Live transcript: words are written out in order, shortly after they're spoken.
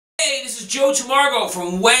Hey, this is Joe Tamargo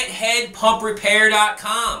from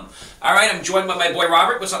WetheadPumpRepair.com. Alright, I'm joined by my boy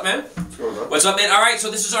Robert. What's up, man? What's going on? What's up, man? Alright,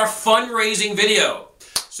 so this is our fundraising video.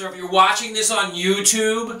 So if you're watching this on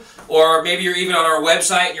YouTube, or maybe you're even on our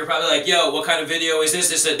website, and you're probably like, yo, what kind of video is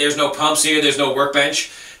this? There's no pumps here, there's no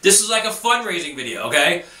workbench. This is like a fundraising video,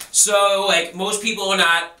 okay? So, like, most people are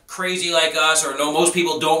not crazy like us, or no, most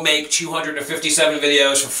people don't make 257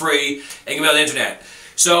 videos for free and get them on the internet.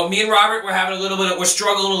 So me and Robert, we're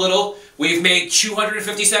struggling a little. We've made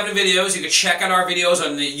 257 videos. You can check out our videos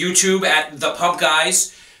on the YouTube at The Pump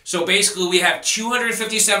Guys. So basically we have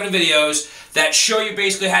 257 videos that show you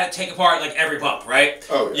basically how to take apart like every pump, right?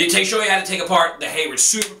 Oh, yeah. Show you how to take apart the Hayward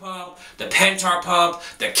Super Pump, the Pentar Pump,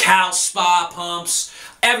 the Cal Spa pumps,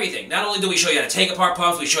 everything. Not only do we show you how to take apart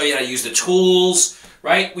pumps, we show you how to use the tools,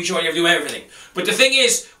 right? We show you how to do everything. But the thing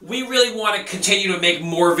is, we really want to continue to make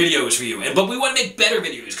more videos for you. But we want to make better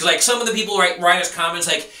videos. Because like some of the people write us comments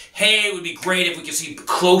like, hey, it would be great if we could see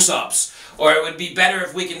close-ups. Or it would be better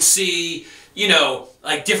if we can see, you know,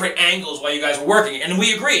 like different angles while you guys are working. And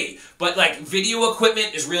we agree. But like video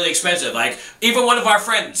equipment is really expensive. Like even one of our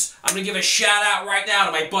friends, I'm going to give a shout out right now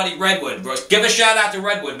to my buddy Redwood. Bro, give a shout out to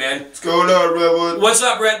Redwood, man. What's going on, Redwood? What's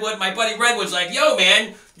up, Redwood? My buddy Redwood's like, yo,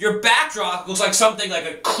 man, your backdrop looks like something like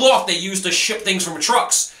a cloth they use to ship things from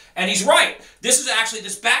trucks. And he's right.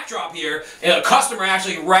 This backdrop here, and a customer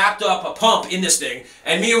actually wrapped up a pump in this thing.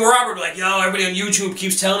 And me and Robert were like, yo, everybody on YouTube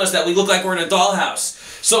keeps telling us that we look like we're in a dollhouse.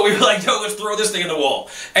 So we were like, yo, let's throw this thing in the wall.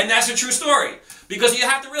 And that's a true story. Because you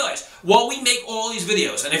have to realize, while we make all these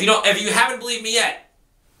videos, and if you haven't believed me yet,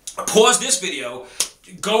 pause this video,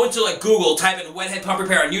 go into like Google, type in Wethead Pump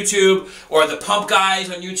Repair on YouTube, or the Pump Guys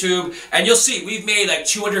on YouTube, and you'll see we've made like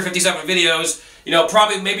 257 videos. You know,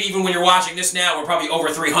 probably, maybe even when you're watching this now, we're probably over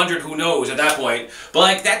 300, who knows at that point. But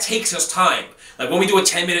like, that takes us time. Like when we do a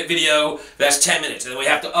 10-minute video, that's 10 minutes, and then we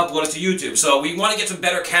have to upload it to YouTube. So we want to get some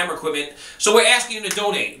better camera equipment. So we're asking you to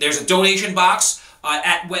donate. There's a donation box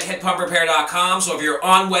at WetheadPumpRepair.com. So if you're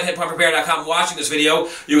on WetheadPumpRepair.com watching this video,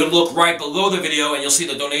 you can look right below the video and you'll see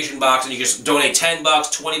the donation box, and you just donate 10 bucks,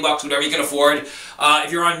 20 bucks, whatever you can afford.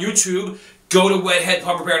 If you're on YouTube, go to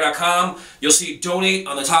WetheadPumpRepair.com. You'll see donate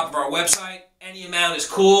on the top of our website. Any amount is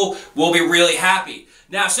cool. We'll be really happy.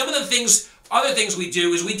 Now, some of the other things we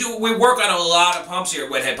do is we work on a lot of pumps here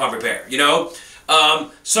at Wethead Pump Repair, you know?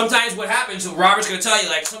 Sometimes what happens, and Robert's going to tell you,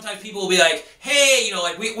 like, sometimes people will be like, hey, you know,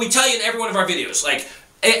 like, we tell you in every one of our videos, like,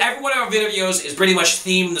 every one of our videos is pretty much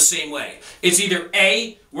themed the same way. It's either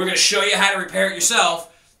A, we're going to show you how to repair it yourself,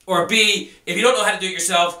 or B, if you don't know how to do it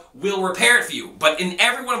yourself, we'll repair it for you. But in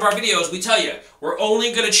every one of our videos, we tell you, we're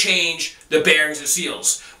only going to change the bearings and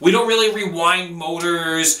seals. We don't really rewind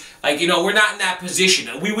motors. Like, you know, we're not in that position.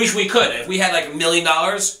 And we wish we could. If we had like $1 million,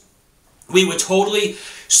 we would totally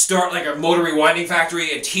start like a motor rewinding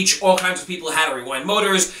factory and teach all kinds of people how to rewind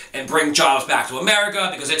motors and bring jobs back to America,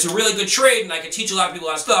 because it's a really good trade and I can teach a lot of people a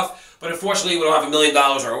lot of stuff, but unfortunately we don't have $1 million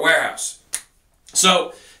or a warehouse.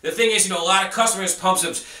 So the thing is, you know, a lot of customers,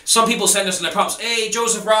 some people send us in their pumps, hey,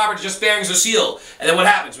 Joseph, Robert, just bearings or seal. And then what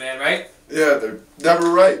happens, man, right? Yeah, they're never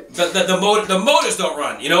right. The motors don't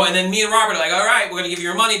run, you know, and then me and Robert are like, all right, we're going to give you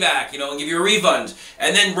your money back, you know, and give you a refund.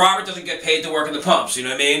 And then Robert doesn't get paid to work in the pumps, you know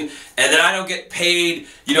what I mean? And then I don't get paid,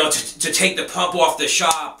 you know, to take the pump off the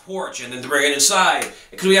shop porch and then to bring it inside,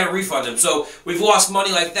 because we got to refund them. So we've lost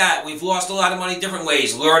money like that. We've lost a lot of money different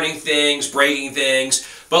ways, learning things, breaking things.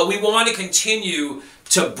 But we want to continue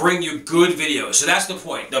to bring you good videos. So that's the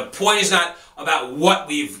point. The point is not about what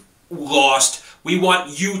we've lost. We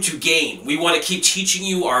want you to gain. We want to keep teaching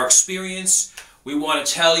you our experience. We want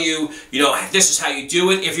to tell you, you know, this is how you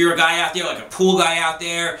do it. If you're a guy out there, like a pool guy out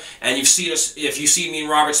there, and you've seen us, if you see me and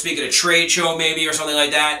Robert speak at a trade show maybe or something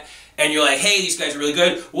like that, and you're like, hey, these guys are really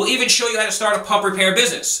good, we'll even show you how to start a pump repair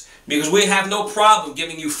business. Because we have no problem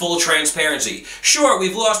giving you full transparency. Sure,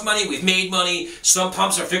 we've lost money, we've made money, some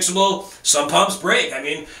pumps are fixable, some pumps break. I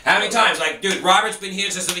mean, how many times? Like, dude, Robert's been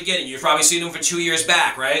here since the beginning. You've probably seen him for 2 years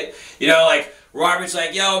back, right? You know, like, Robert's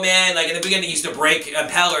like, yo, man, like, in the beginning he used to break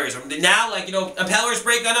impellers. Now, like, you know, impellers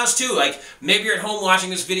break on us, too. Like, maybe you're at home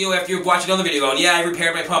watching this video after you've watched another video going, yeah, I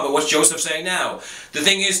repaired my pump, but what's Joseph saying now? The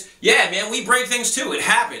thing is, yeah, man, we break things, too. It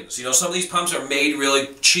happens. You know, some of these pumps are made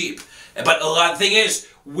really cheap. But the thing is,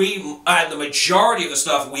 the majority of the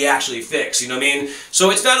stuff we actually fix, you know what I mean?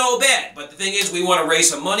 So it's not all bad, but the thing is, we want to raise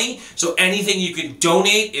some money, so anything you can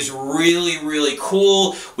donate is really, really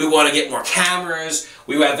cool. We want to get more cameras.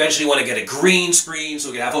 We eventually want to get a green screen,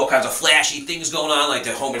 so we can have all kinds of flashy things going on, like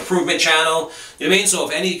the home improvement channel, you know what I mean?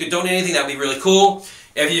 So if you could donate anything, that would be really cool.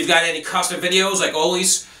 If you've got any custom videos, like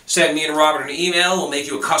always, send me and Robert an email. We'll make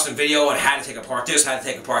you a custom video on how to take apart this, how to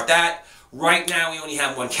take apart that. Right now, we only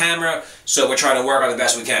have one camera, so we're trying to work on the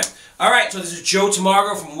best we can. All right, so this is Joe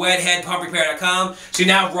Tamargo from WetHeadPumpRepair.com. See,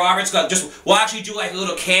 now Robert's got we'll actually do like a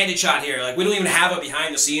little candid shot here. Like, we don't even have a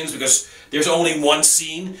behind the scenes because there's only one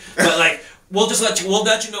scene. But like, we'll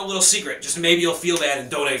let you know a little secret. Just maybe you'll feel bad and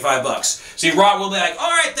donate $5. See, Rob will be like, all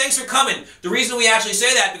right, thanks for coming. The reason we actually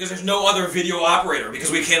say that because there's no other video operator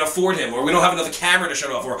because we can't afford him or we don't have another camera to shut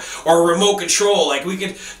off or a remote control. Like we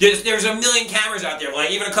could, there's a million cameras out there, like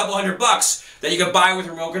even a couple $100 that you could buy with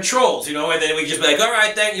remote controls, you know, and then we just be like, all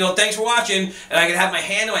right, thanks for watching, and I can have my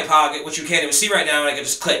hand in my pocket, which you can't even see right now, and I can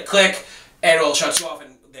just click, and it all shuts off,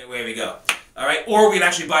 and away we go. All right, or we could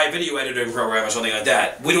actually buy a video editing program or something like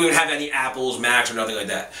that. We don't even have any Apples, Macs, or nothing like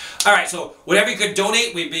that. All right, so whatever you could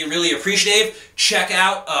donate, we'd be really appreciative. Check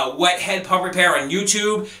out Wet Head Pump Repair on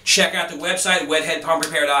YouTube. Check out the website,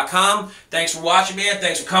 WetHeadPumpRepair.com. Thanks for watching, man.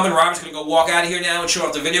 Thanks for coming. Robert's going to go walk out of here now and show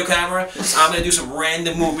off the video camera. I'm going to do some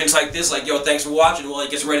random movements like this, like, yo, thanks for watching, while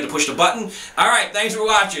he gets ready to push the button. All right, thanks for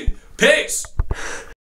watching. Peace.